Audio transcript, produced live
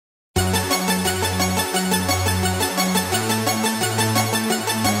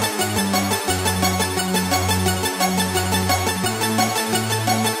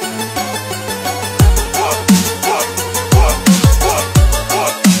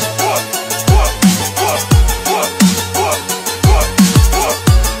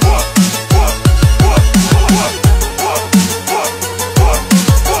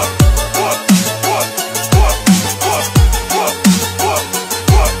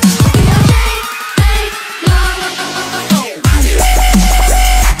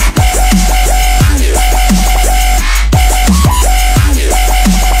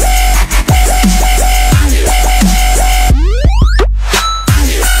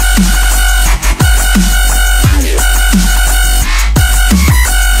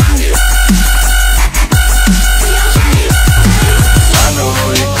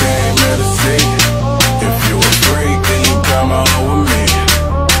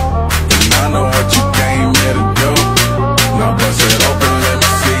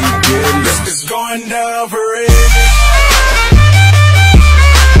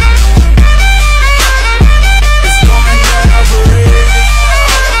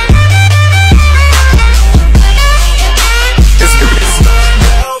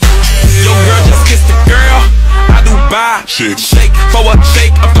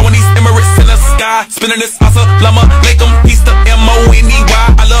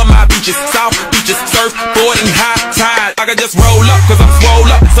I just roll up, cause I'm swole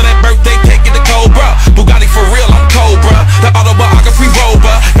up. So that birthday cake get the Cobra. Bugatti for real, I'm Cobra. The autobiography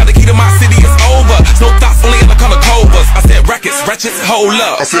rover. Got the key to my city, it's over. No thoughts, only in the color Cobras. I said rackets, wretches, hold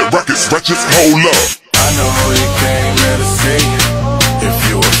up. I said rackets, wretches, hold up. I know who you came here to see. If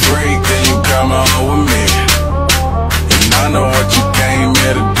you a freak, then you come on with me. And I know what you came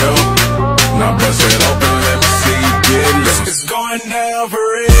here to do. Now bust it open, let me see you get loose. It's going down for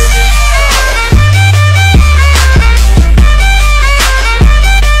real.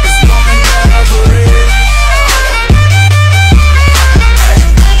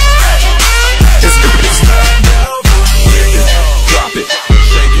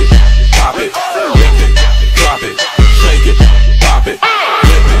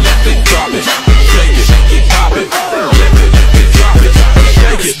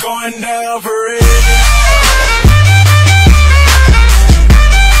 Going down for real.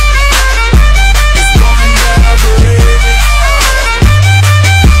 It's going down for real.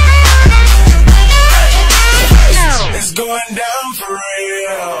 It's going down for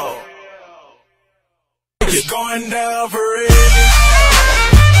real. It's going down for real.